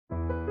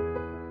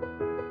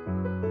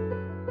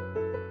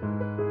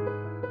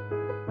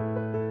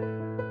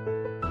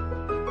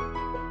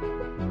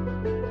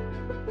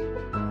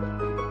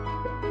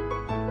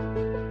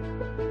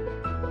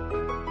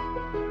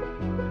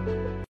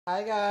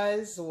Hi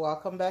guys,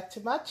 welcome back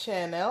to my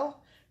channel,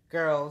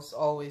 Girls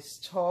Always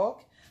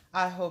Talk.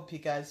 I hope you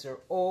guys are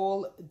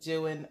all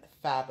doing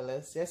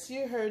fabulous. Yes,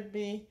 you heard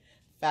me,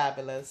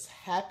 fabulous.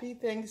 Happy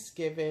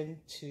Thanksgiving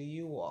to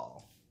you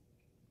all.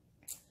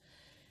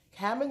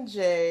 Cam and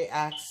Jay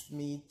asked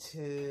me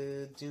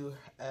to do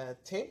a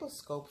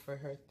tablescape for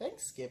her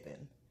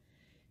Thanksgiving.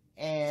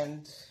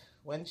 And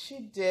when she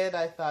did,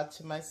 I thought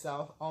to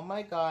myself, oh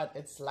my God,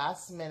 it's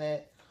last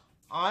minute.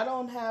 I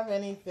don't have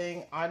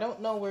anything. I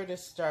don't know where to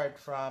start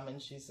from. And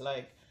she's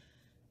like,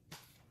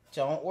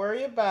 don't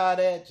worry about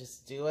it.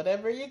 Just do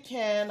whatever you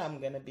can. I'm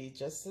going to be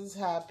just as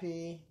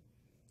happy.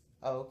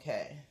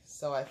 Okay.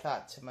 So I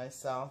thought to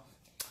myself,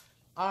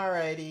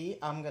 alrighty,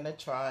 I'm going to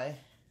try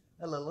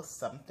a little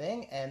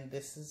something. And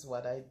this is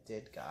what I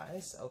did,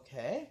 guys.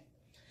 Okay.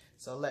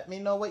 So let me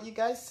know what you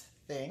guys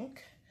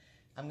think.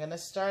 I'm going to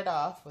start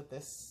off with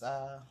this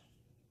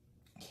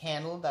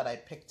candle that I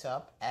picked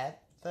up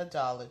at the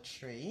Dollar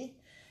Tree.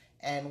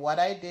 And what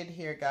I did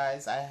here,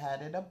 guys, I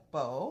had it a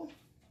bow,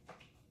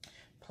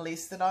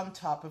 placed it on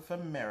top of a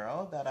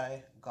mirror that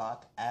I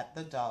got at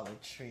the Dollar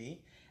Tree,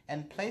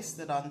 and placed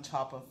it on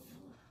top of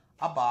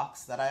a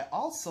box that I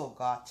also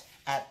got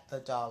at the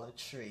Dollar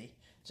Tree,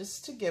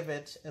 just to give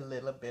it a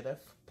little bit of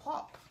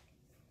pop.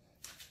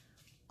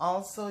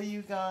 Also,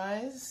 you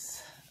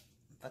guys,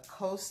 the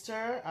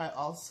coaster, I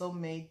also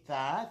made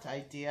that.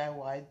 I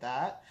DIY'd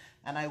that.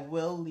 And I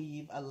will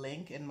leave a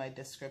link in my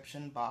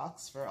description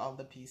box for all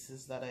the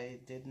pieces that I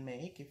did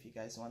make if you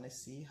guys want to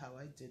see how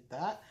I did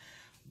that.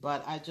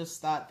 But I just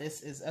thought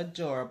this is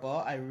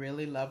adorable. I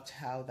really loved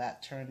how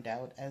that turned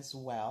out as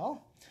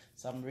well.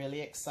 So I'm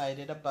really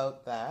excited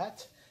about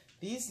that.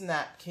 These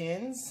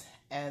napkins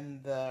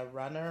and the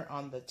runner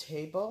on the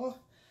table,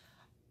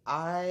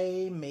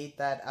 I made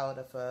that out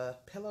of a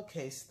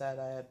pillowcase that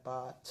I had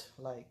bought,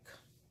 like,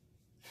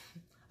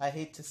 I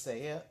hate to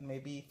say it,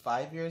 maybe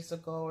 5 years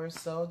ago or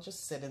so,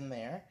 just sitting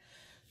there.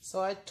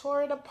 So I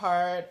tore it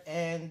apart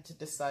and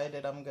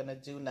decided I'm gonna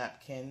do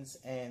napkins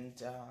and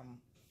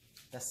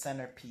the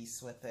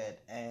centerpiece with it.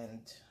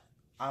 And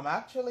I'm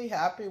actually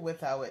happy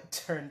with how it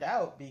turned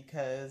out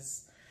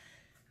because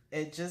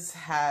it just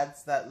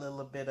adds that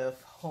little bit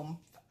of oomph,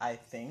 I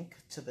think,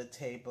 to the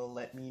table.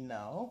 Let me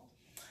know.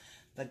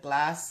 The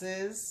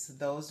glasses,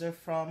 those are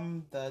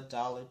from the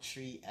Dollar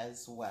Tree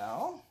as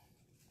well.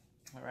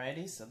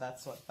 Alrighty, so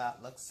that's what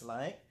that looks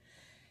like.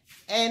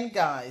 And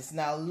guys,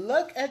 now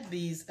look at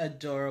these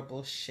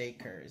adorable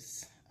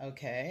shakers.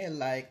 Okay,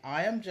 like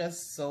I am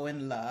just so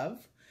in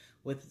love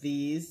with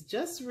these.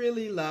 Just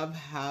really love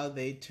how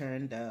they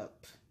turned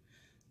up.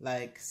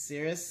 Like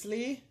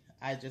seriously,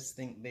 I just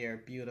think they are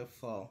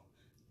beautiful.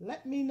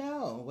 Let me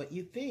know what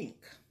you think.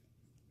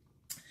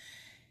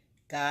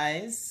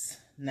 Guys,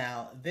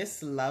 now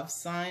this love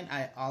sign,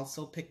 I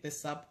also picked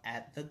this up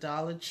at the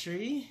Dollar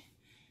Tree.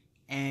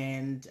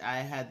 And I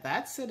had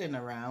that sitting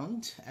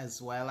around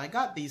as well. I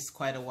got these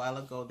quite a while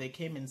ago. They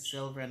came in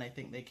silver and I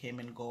think they came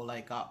in gold. I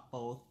got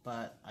both,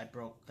 but I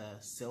broke the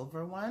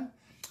silver one.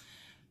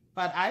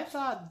 But I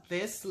thought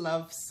this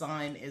love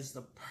sign is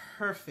the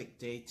perfect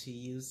day to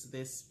use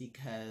this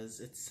because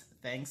it's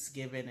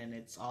Thanksgiving and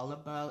it's all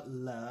about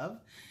love.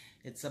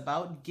 It's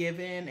about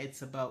giving,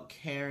 it's about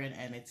caring,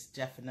 and it's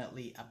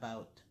definitely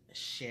about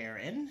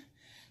sharing.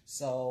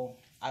 So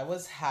I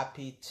was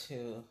happy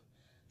to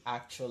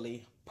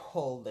actually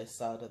pull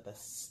this out of the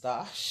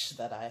stash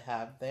that I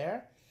have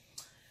there.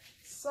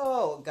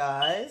 So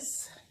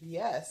guys,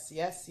 yes,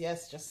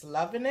 just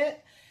loving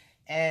it.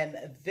 And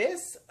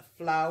this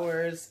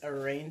flowers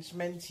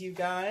arrangement, you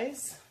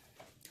guys,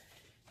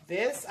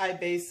 this I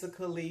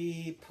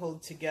basically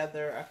pulled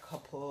together a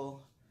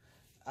couple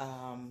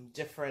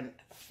different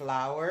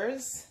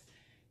flowers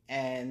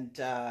and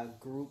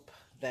group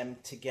them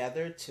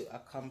together to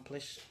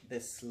accomplish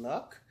this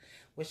look,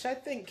 which I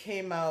think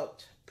came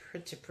out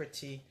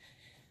pretty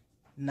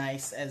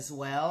nice as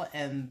well.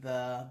 And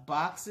the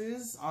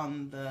boxes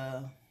on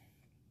the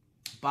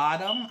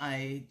bottom,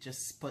 I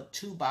just put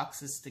 2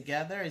 boxes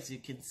together, as you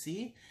can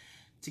see,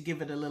 to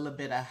give it a little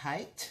bit of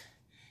height,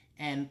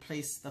 and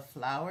place the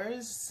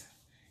flowers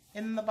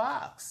in the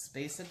box.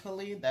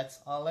 Basically, that's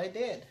all I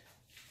did.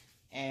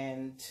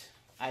 And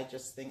I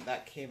just think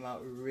that came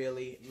out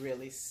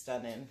really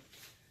stunning.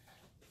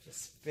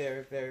 Just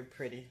very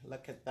pretty.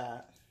 Look at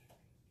that.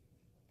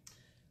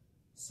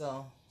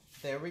 So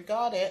there we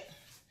got it.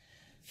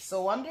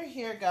 So under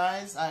here,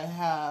 guys, I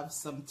have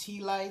some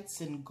tea lights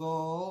in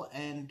gold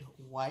and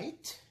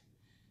white.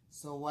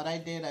 So what I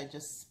did, I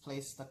just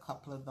placed a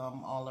couple of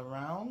them all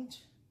around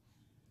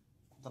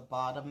the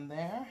bottom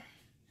there.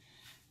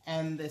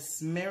 And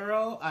this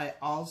mirror I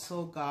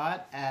also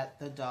got at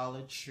the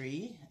Dollar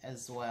Tree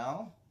as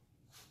well.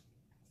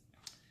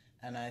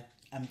 And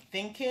I'm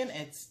thinking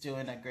it's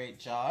doing a great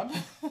job.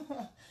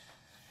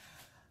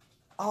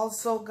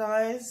 Also,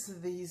 guys,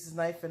 these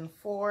knife and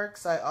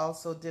forks, I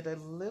also did a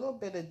little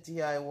bit of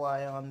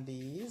DIY on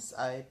these.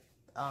 I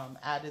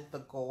added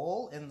the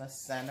gold in the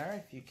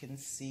center, if you can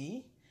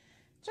see,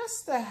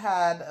 just to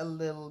add a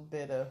little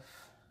bit of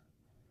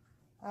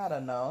I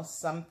don't know,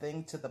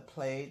 something to the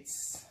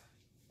plates.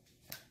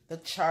 The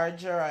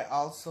charger I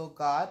also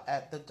got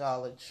at the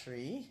Dollar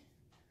Tree.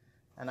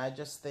 And I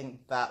just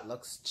think that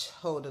looks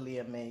totally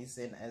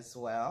amazing as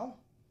well.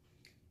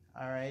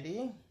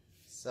 Alrighty,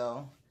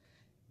 so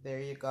there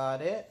you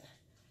got it.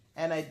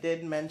 And I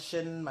did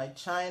mention my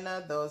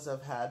china. Those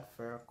I've had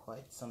for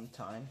quite some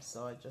time.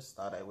 So I just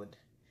thought I would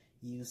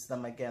use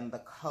them again. The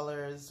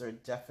colors are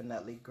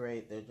definitely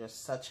great. They're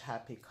just such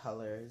happy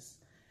colors.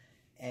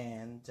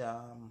 And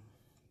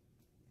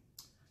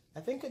I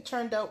think it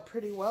turned out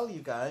pretty well, you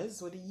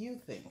guys. What do you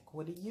think?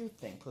 What do you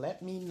think?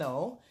 Let me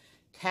know.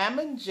 Cam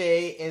and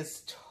Jay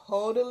is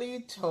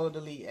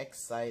totally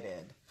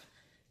excited.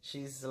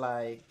 She's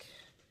like,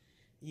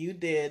 you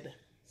did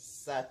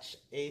such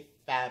a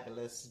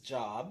fabulous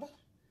job.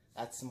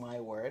 That's my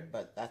word,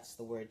 but that's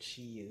the word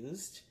she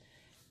used.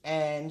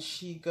 And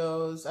she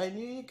goes, I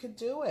knew you could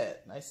do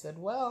it. I said,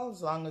 well,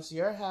 as long as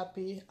you're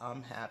happy,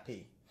 I'm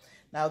happy.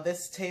 Now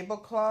this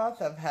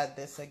tablecloth, I've had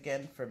this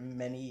again for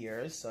many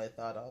years, so I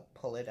thought I'll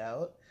pull it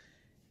out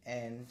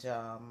and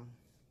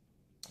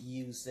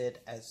use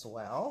it as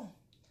well.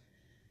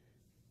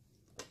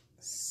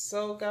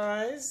 So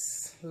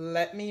guys,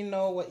 let me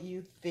know what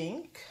you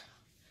think.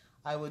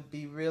 I would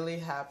be really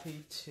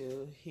happy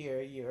to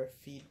hear your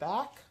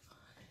feedback,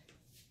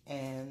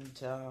 and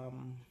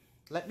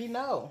let me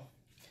know.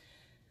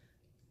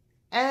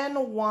 And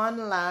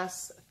one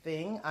last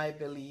thing, I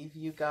believe,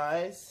 you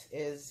guys,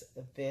 is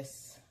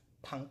this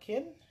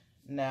pumpkin.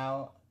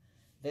 Now,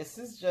 this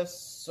is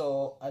just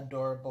so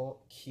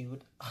adorable,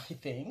 cute, I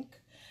think.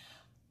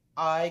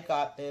 I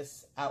got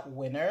this at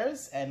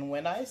Winners, and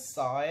when I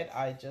saw it,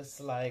 I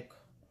just like,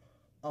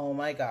 oh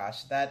my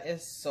gosh, that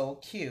is so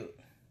cute.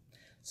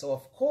 So,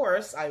 of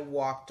course, I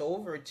walked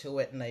over to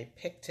it and I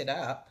picked it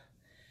up,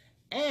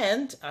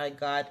 and I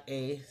got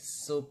a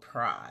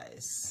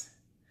surprise.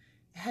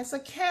 It has a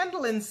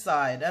candle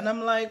inside, and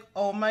I'm like,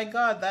 oh my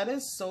god, that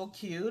is so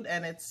cute.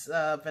 And it's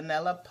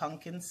vanilla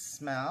pumpkin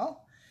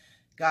smell.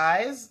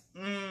 Guys,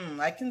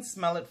 I can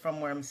smell it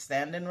from where I'm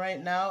standing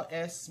right now.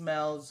 It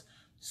smells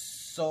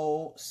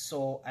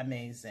so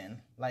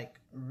amazing, like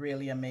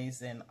really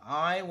amazing.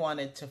 I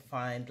wanted to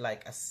find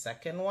like a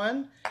second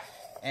one,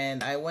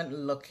 and I went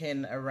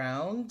looking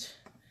around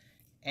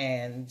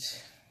and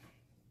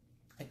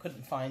I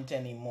couldn't find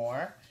any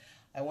more.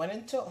 I went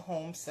into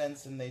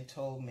HomeSense and they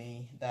told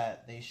me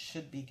that they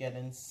should be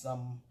getting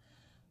some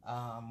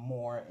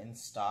more in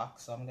stock,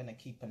 so I'm gonna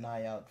keep an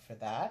eye out for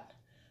that.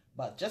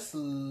 But just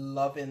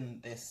loving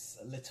this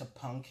little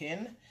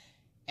pumpkin,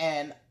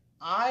 and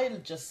I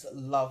just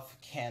love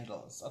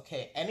candles.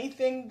 Okay,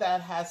 anything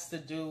that has to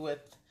do with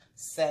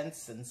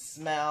scents and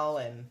smell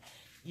and,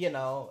 you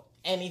know,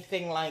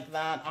 anything like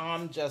that,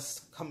 I'm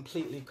just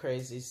completely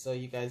crazy. So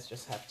you guys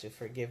just have to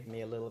forgive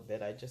me a little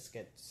bit. I just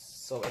get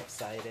so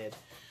excited.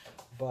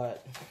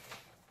 But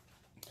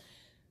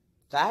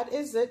that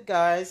is it,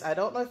 guys. I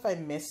don't know if I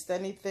missed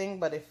anything,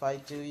 but if I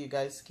do, you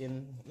guys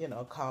can, you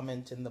know,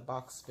 comment in the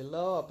box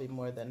below. I'll be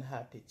more than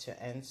happy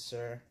to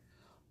answer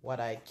what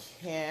I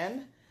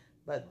can.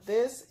 But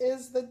this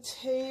is the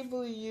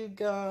table, you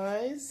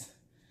guys.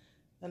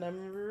 And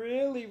I'm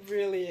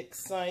really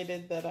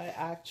excited that I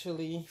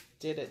actually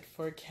did it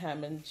for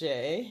Cam and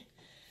Jay.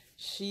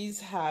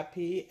 She's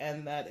happy,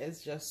 and that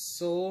is just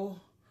so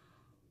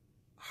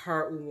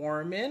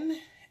heartwarming.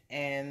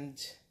 And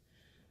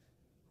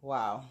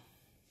wow.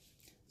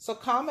 So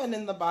comment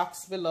in the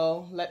box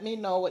below. Let me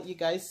know what you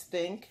guys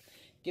think.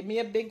 Give me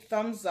a big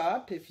thumbs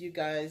up if you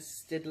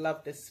guys did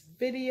love this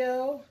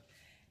video.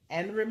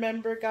 And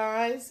remember,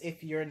 guys,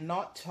 if you're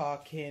not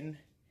talking,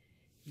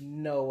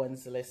 no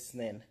one's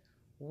listening.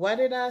 What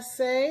did I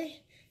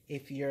say?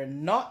 If you're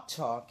not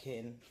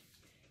talking,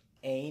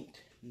 ain't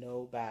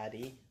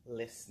nobody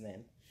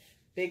listening.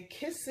 Big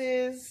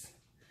kisses.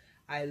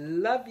 I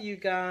love you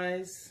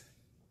guys.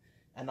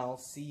 And I'll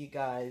see you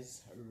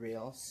guys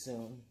real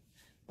soon.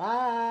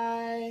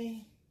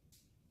 Bye.